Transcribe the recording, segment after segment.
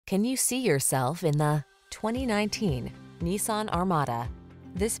Can you see yourself in the 2019 Nissan Armada?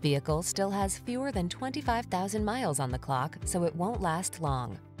 This vehicle still has fewer than 25,000 miles on the clock, so it won't last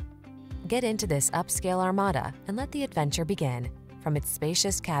long. Get into this upscale Armada and let the adventure begin. From its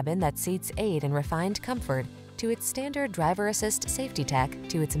spacious cabin that seats 8 in refined comfort, to its standard driver assist safety tech,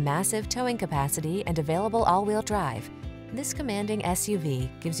 to its massive towing capacity and available all-wheel drive, this commanding SUV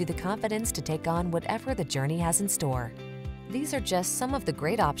gives you the confidence to take on whatever the journey has in store. These are just some of the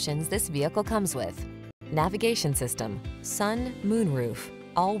great options this vehicle comes with: navigation system, sun, moonroof,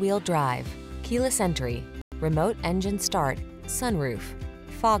 all-wheel drive, keyless entry, remote engine start, sunroof,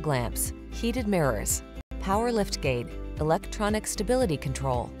 fog lamps, heated mirrors, power liftgate, electronic stability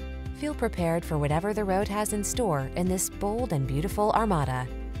control. Feel prepared for whatever the road has in store in this bold and beautiful Armada.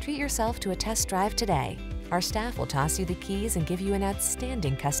 Treat yourself to a test drive today. Our staff will toss you the keys and give you an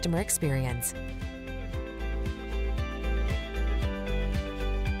outstanding customer experience.